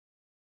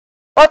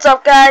What's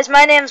up, guys?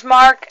 My name's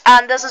Mark,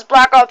 and this is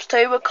Black Ops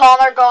 2 with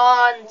Connor,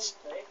 Gons,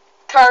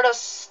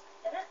 Curtis,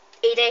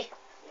 Edie,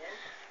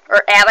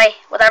 or Eddie,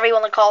 whatever you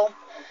want to call him.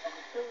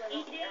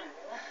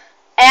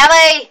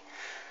 Eddie!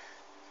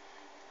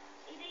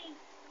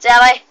 It's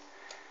Eddie.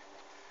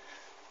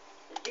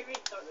 Did you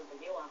restart the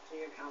video after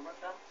your camera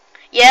fell?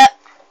 Yeah,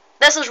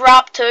 this is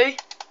Rap 2.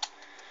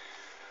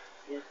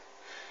 Yes.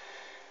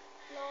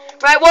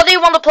 Right, what do you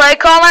want to play,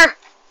 Connor?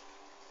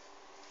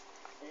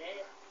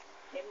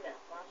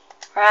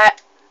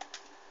 Right.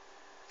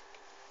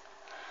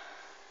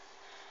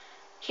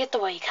 Hate the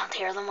way you can't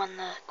hear them when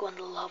they go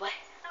into the lobby.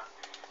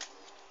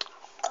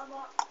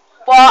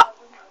 What? What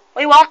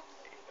do you want?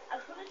 I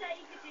was gonna say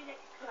you could do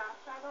like a class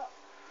setup.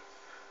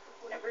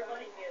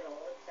 Everybody did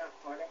all except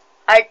Curty.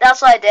 Alright,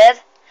 that's what I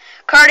did.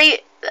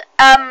 Curty,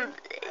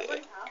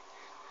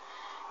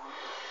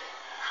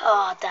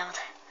 oh, damn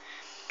it.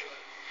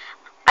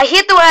 I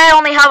hate the way I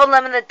only have a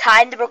limited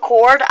time to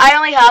record. I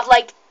only have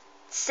like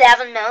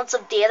 7 minutes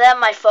of data on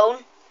my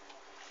phone.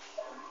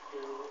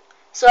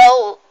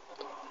 So,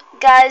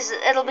 guys,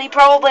 it'll be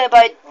probably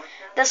about,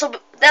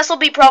 this'll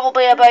be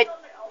probably about,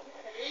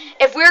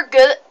 if we're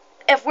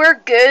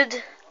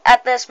good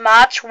at this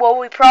match,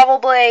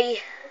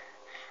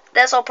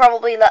 this'll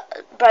probably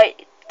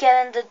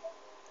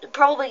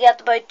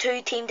get about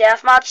 2 team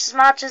deathmatch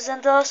matches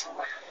into us.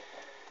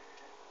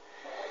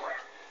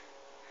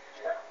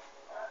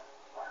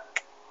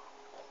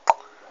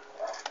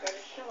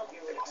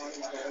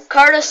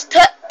 Curtis,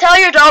 tell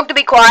your dog to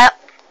be quiet.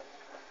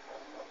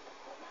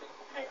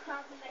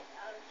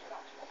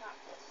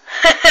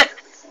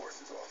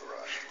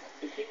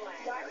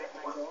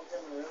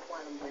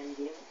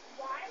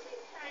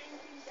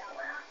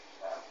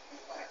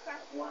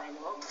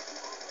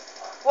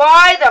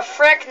 Why the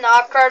frick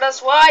not,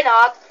 Curtis? Why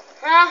not?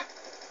 Huh?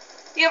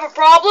 You have a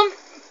problem?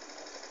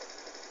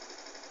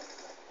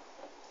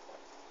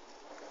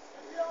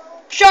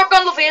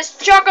 Shotgun to the face.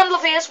 Shotgun to the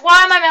face.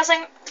 Why am I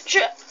missing?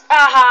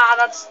 Aha,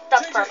 that's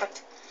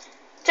perfect.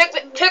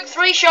 Took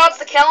 3 shots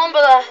to kill him,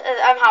 but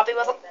I'm happy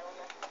with it.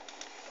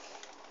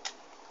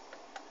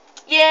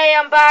 Yay,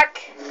 I'm back.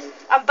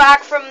 I'm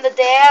back from the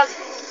dead.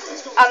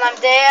 And I'm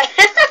dead.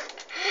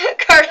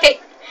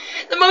 Curty,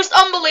 the most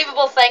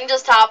unbelievable thing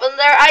just happened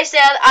there. I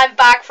said I'm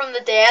back from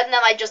the dead, and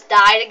then I just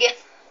died again.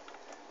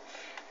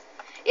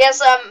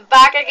 Yes, I'm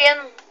back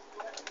again.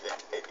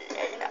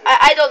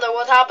 I don't know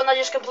what happened. I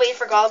just completely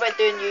forgot about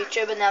doing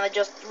YouTube, and then I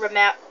just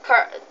remember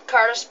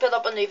Curtis put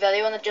up a new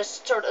video, and it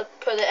just sort of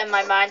put it in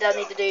my mind that I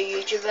need to do a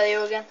YouTube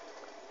video again.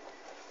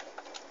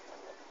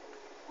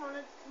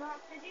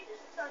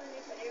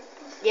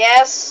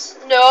 Yes.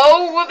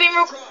 No.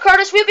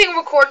 Curtis, we've been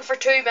recording for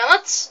 2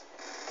 minutes.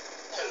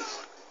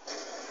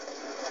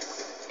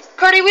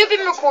 Curty, we've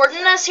been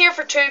recording this here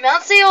for 2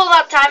 minutes. See all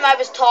that time I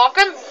was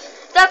talking?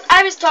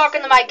 I was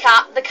talking to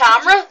the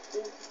camera.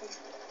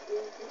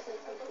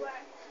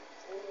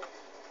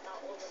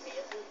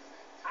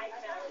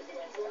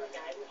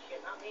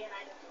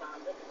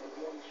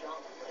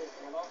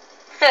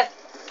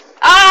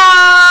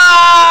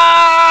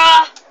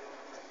 Ah!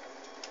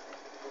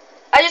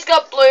 I just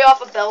got blew off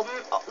a building.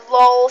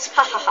 Lols.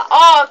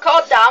 Oh,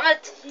 god damn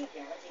it.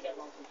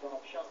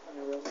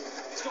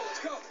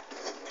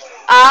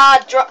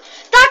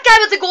 That guy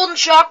with the golden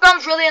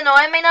shotgun's really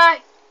annoying me now.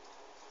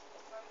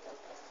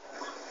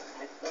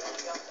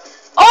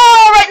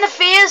 Oh, right in the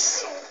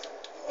face.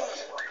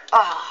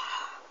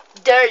 Ah,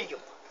 dare you.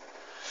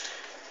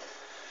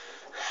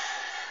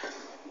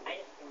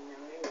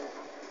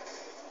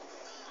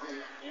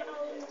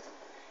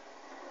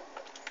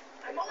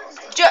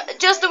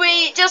 Just a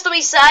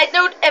wee side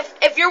note,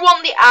 if you're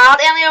wanting to add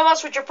any of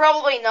us, which you're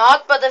probably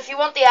not, but if you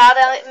want to add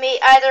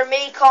either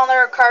me,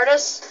 Connor, or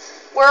Curtis,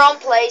 we're on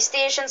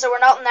PlayStation, so we're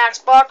not on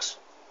Xbox.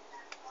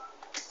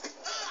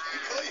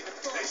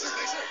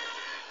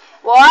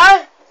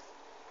 What?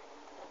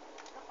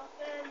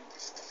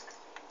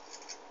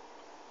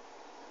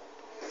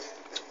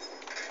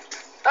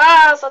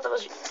 Ah, I thought that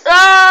was you.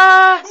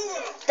 Ah!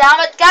 Damn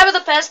it, guy with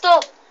a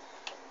pistol.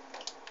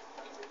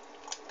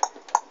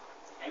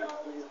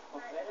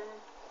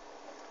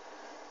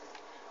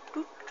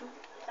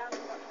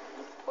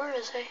 Where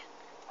is he?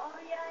 Oh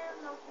yeah, I have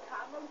no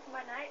camera for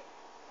my night.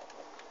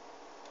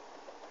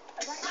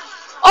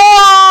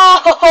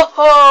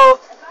 Oh!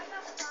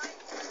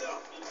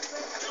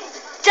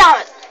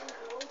 Damn it!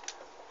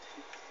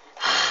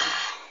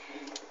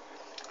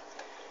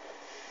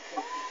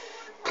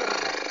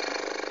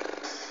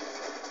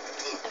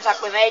 In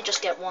fact, we may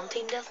just get 1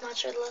 team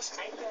deathmatch out of this.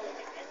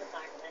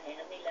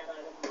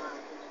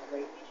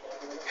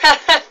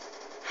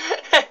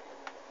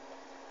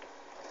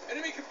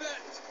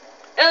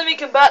 Enemy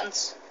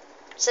combatants,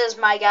 says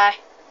my guy.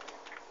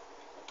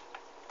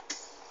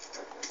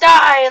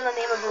 Die in the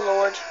name of the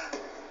Lord.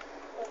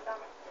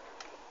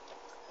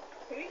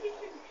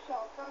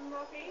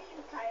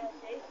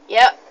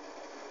 Yep.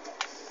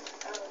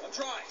 I'm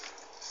trying.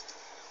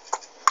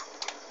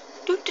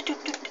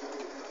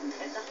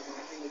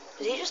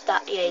 Did he just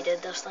die? Yeah, he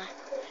did this now.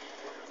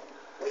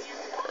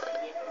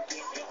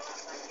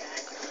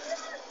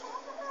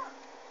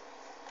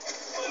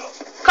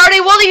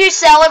 What are you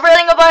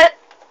celebrating about?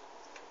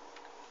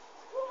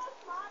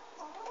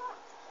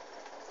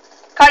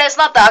 Curty, it's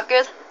not that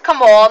good.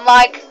 Come on,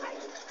 like.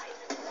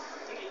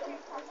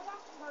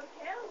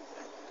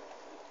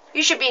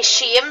 You should be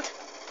ashamed.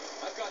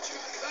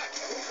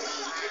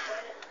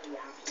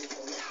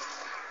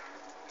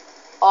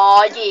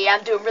 Oh yeah,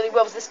 I'm doing really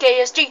well with this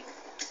KSG.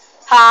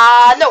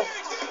 No.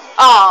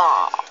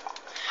 Ah.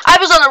 I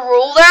was on a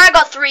roll there. I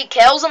got 3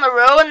 kills in a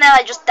row and then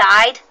I just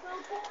died.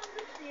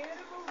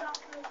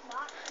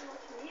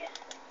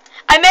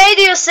 I may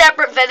do a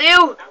separate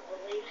video.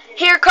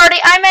 Here, Curty,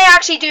 I may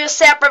actually do a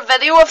separate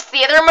video of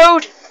theater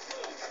mode.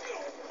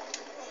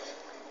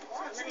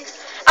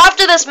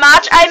 After this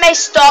match, I may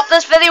stop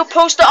this video,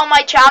 post it on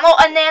my channel,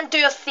 and then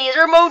do a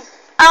theater mode,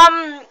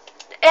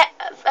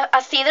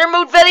 a theater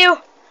mode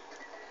video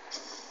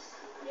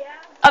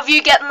of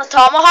you getting the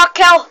tomahawk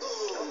kill.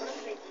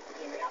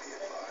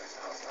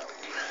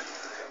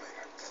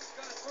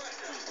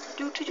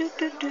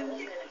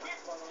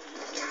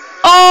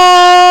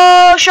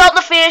 Oh, shot in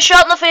the face,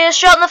 shot in the face,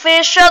 shot in the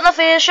face, shot in the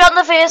face, shot in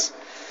the face.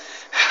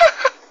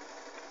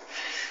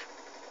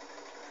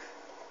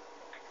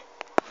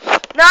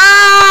 No,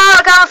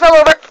 I kind of fell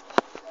over.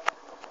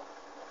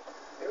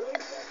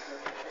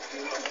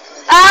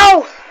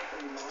 Ow!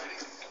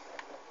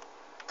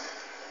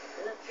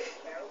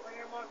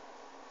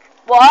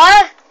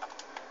 What?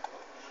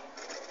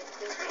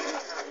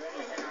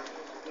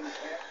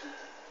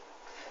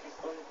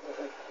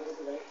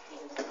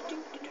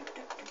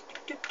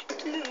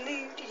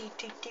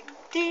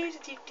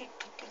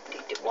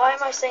 Why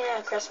am I singing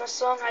a Christmas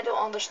song? I don't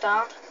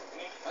understand.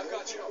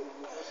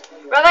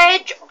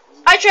 Really?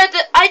 I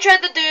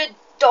tried to do a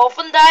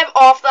dolphin dive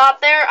off that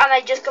there, and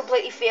I just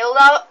completely failed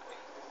at it.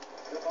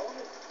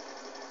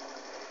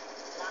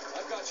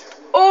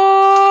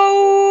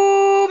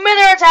 Oh,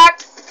 minute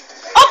attacked.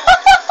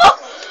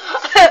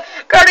 Oh,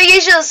 Curty,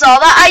 you should have saw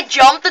that. I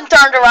jumped and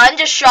turned around, and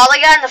just shot the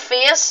guy in the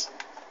face.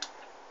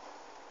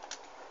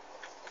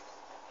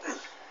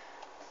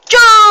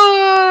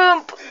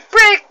 Jump!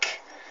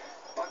 Brick!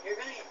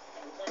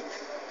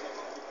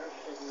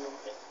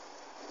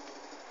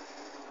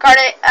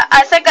 Curty,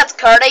 I think that's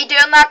Curty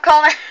doing that,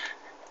 Connor.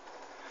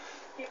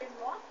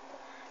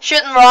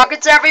 Shooting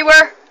rockets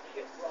everywhere.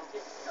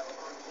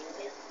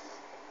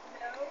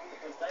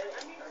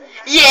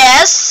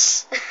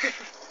 Yes!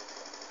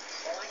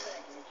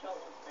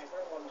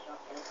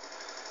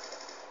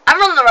 I'm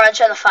running around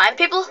trying to find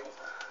people.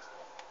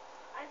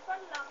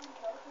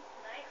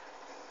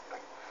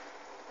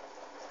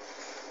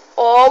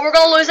 Oh, we're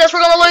gonna lose this,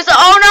 we're gonna lose it.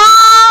 Oh no!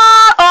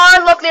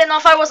 Oh, luckily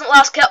enough I wasn't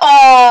last kill.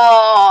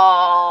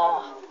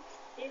 Oh!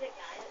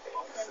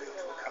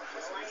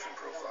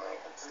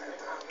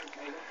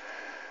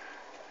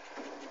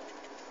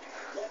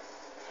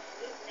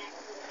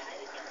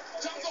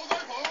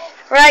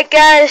 Right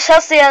guys,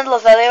 that's the end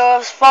of the video. It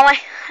was funny.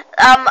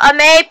 I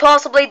may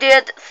possibly do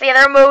a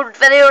theater mode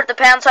video. It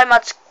depends how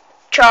much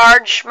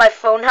charge my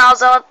phone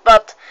has on it,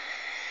 but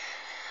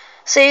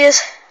see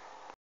yous.